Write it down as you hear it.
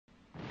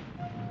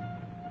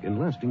In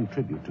lasting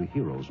tribute to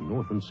heroes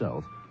North and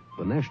South,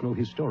 the National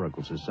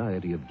Historical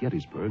Society of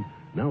Gettysburg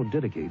now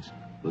dedicates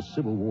the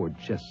Civil War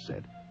chess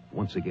set.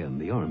 Once again,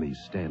 the armies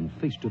stand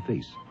face to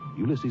face.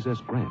 Ulysses S.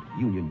 Grant,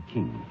 Union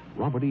King.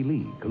 Robert E.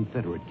 Lee,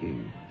 Confederate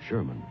King.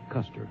 Sherman,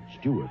 Custer,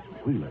 Stuart,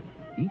 Wheeler.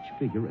 Each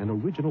figure an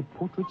original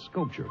portrait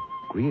sculpture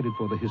created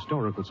for the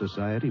Historical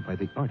Society by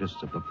the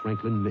artists of the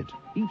Franklin Mint.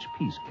 Each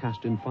piece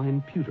cast in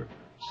fine pewter,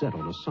 set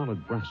on a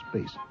solid brass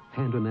base,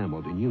 hand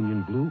enameled in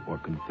Union blue or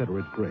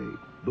Confederate gray.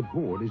 The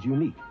board is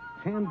unique,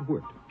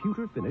 hand-worked,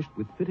 pewter finished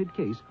with fitted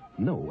case,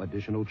 no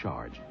additional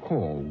charge.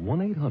 Call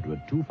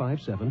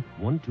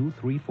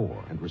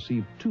 1-800-257-1234 and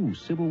receive 2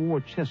 Civil War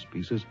chess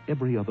pieces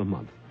every other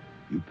month.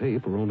 You pay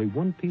for only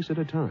 1 piece at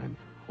a time,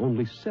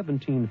 only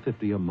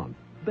 $17.50 a month.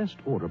 Best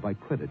order by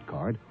credit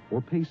card or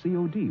pay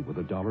COD with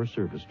 $1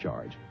 service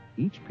charge.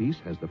 Each piece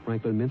has the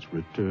Franklin Mint's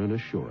return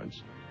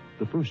assurance.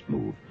 The first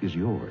move is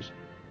yours.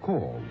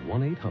 Call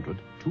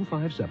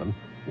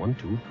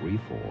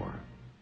 1-800-257-1234.